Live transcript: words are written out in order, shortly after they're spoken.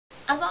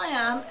As I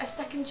am a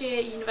second year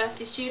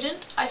university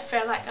student, I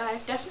feel like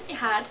I've definitely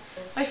had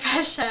my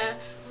fair share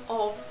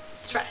of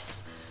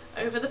stress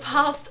over the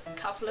past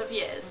couple of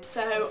years.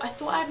 So I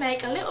thought I'd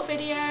make a little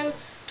video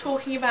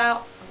talking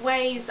about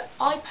ways that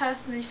I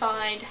personally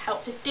find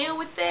help to deal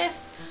with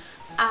this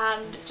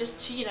and just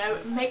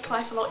to, make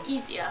life a lot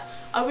easier.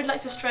 I would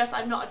like to stress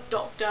I'm not a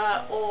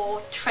doctor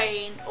or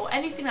trained or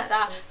anything like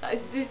that.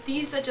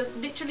 These are just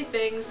literally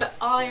things that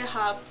I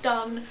have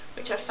done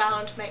which I've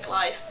found make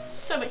life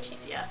so much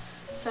easier.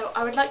 So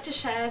I would like to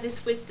share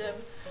this wisdom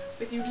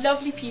with you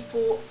lovely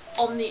people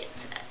on the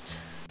internet.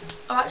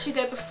 Oh, actually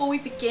though, before we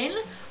begin,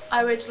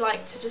 I would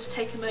like to just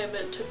take a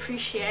moment to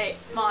appreciate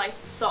my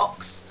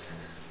socks,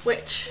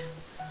 which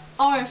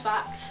are in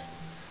fact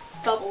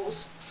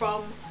bubbles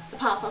from the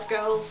Powerpuff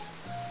Girls.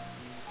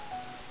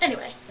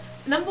 Anyway,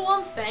 number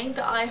one thing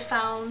that I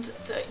found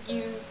that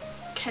you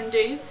can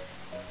do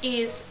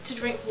is to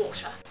drink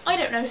water. I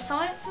don't know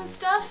science and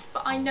stuff,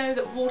 but I know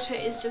that water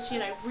is just,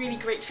 really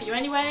great for you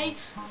anyway,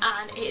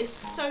 and it is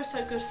so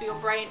good for your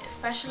brain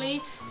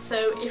especially.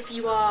 So if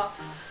you are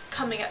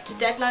coming up to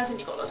deadlines and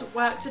you've got lots of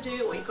work to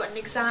do, or you've got an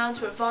exam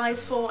to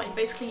revise for, and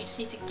basically you just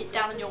need to get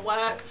down on your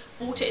work,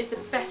 water is the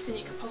best thing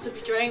you could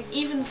possibly drink.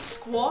 Even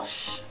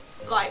squash,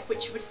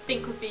 which you would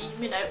think would be,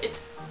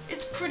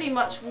 it's pretty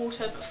much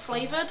water but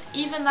flavoured.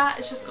 Even that,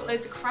 it's just got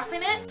loads of crap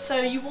in it.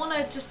 So you want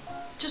to just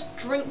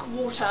drink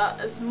water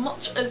as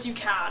much as you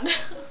can.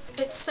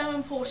 It's so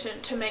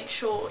important to make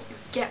sure you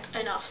get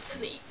enough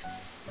sleep.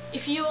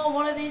 If you are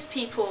one of these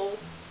people,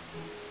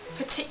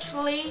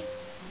 particularly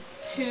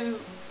who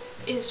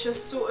is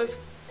just sort of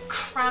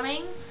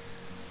cramming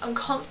and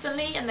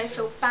constantly, and they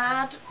feel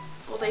bad,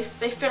 or they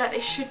feel like they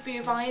should be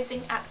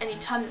revising at any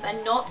time that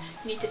they're not,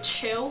 you need to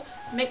chill.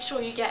 Make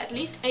sure you get at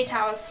least 8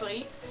 hours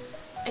sleep.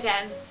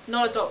 Again,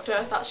 not a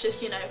doctor, that's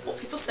just, what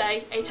people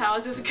say, 8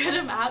 hours is a good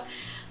amount.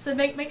 So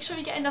make sure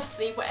you get enough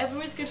sleep,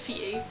 whatever is good for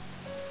you,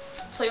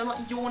 so you're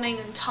not yawning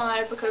and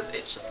tired, because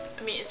it's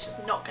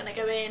just not going to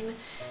go in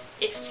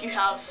if you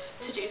have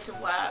to do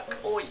some work.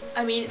 Or,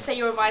 say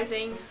you're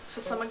revising for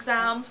some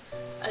exam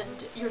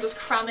and you're just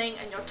cramming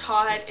and you're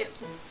tired,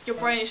 your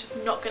brain is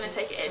just not going to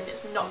take it in,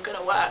 it's not going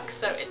to work,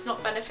 so it's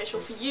not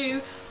beneficial for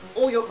you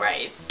or your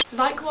grades.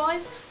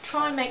 Likewise,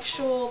 try and make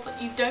sure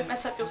that you don't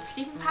mess up your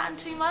sleeping pattern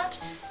too much.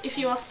 If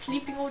you are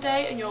sleeping all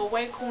day and you're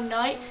awake all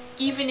night,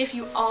 even if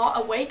you are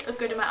awake a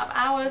good amount of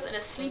hours and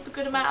asleep a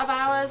good amount of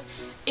hours,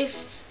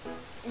 if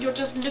you're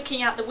just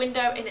looking out the window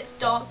and it's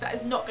dark, that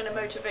is not going to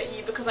motivate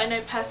you, because I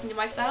know personally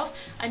myself,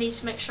 I need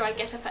to make sure I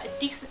get up at a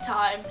decent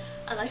time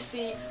and I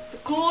see the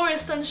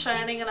glorious sun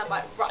shining and I'm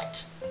like,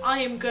 right, I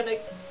am going to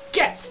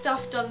get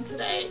stuff done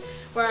today.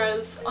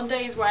 Whereas on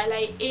days where I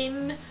lay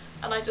in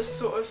and I just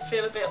sort of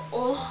feel a bit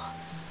ugh,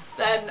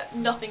 then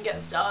nothing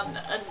gets done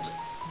and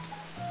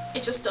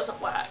it just doesn't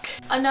work.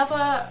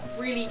 Another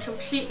really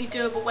completely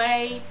doable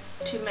way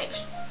to make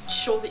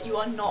sure that you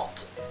are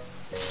not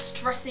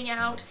stressing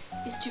out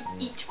is to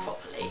eat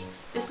properly.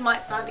 This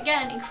might sound,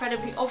 again,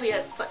 incredibly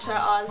obvious, such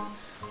as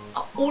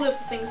all of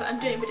the things that I'm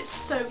doing, but it's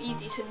so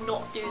easy to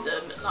not do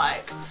them.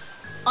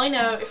 I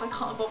know if I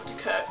can't bother to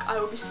cook, I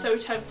will be so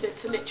tempted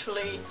to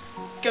literally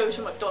go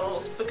to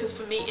McDonald's, because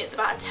for me it's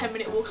about a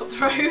 10-minute walk up the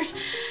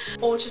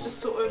road, or to just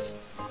sort of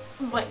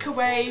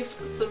microwave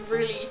some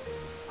really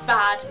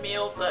bad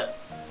meal that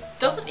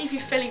doesn't leave you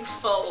feeling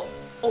full,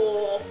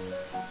 or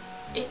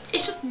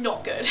it's just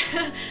not good.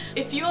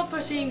 If you are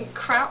putting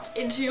crap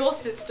into your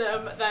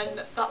system,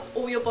 then that's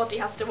all your body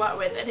has to work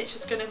with, and it's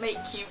just going to make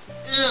you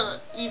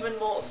even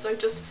more. So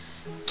just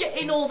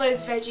get in all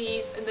those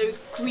veggies and those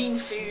green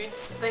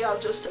foods, they are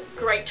just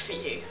great for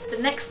you.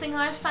 The next thing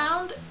I've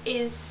found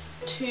is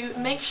to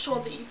make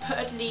sure that you put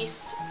at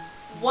least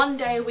one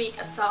day a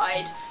week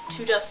aside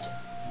to just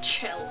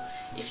chill.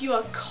 If you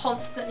are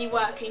constantly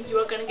working, you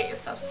are going to get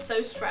yourself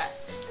so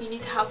stressed. You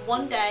need to have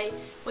one day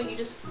where you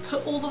just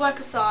put all the work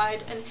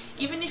aside, and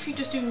even if you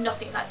just do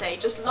nothing that day,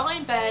 just lie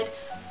in bed,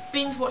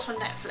 binge watch on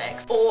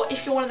Netflix. Or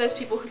if you're one of those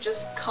people who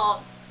just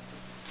can't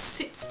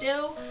sit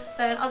still,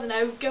 then I don't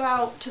know, go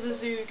out to the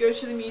zoo, go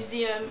to the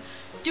museum,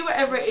 do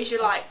whatever it is you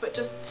like, but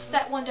just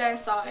set one day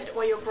aside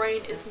where your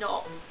brain is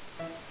not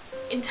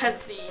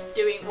intensely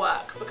doing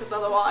work, because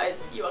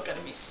otherwise you are going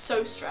to be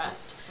so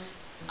stressed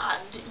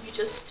and you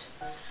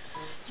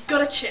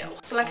gotta chill.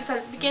 So like I said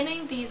at the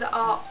beginning, these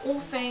are all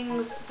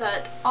things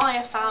that I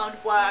have found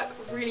work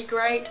really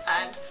great,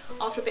 and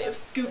after a bit of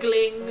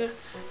googling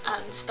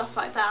and stuff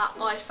like that,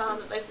 I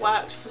found that they've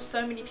worked for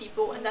so many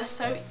people and they're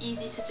so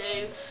easy to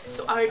do.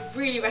 So I would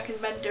really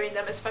recommend doing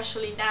them,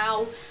 especially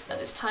now at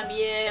this time of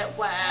year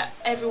where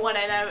everyone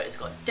I know has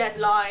got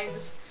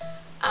deadlines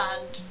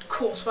and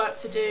coursework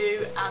to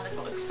do, and they've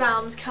got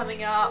exams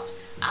coming up,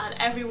 and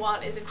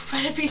everyone is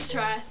incredibly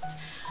stressed.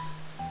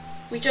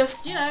 We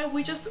just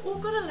all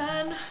gotta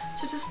learn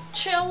to just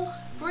chill,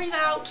 breathe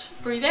out,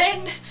 breathe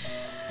in.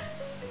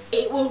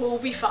 It will all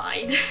be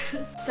fine.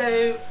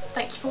 So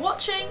thank you for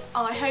watching.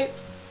 I hope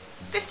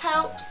this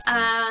helps,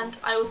 and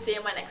I will see you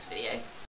in my next video.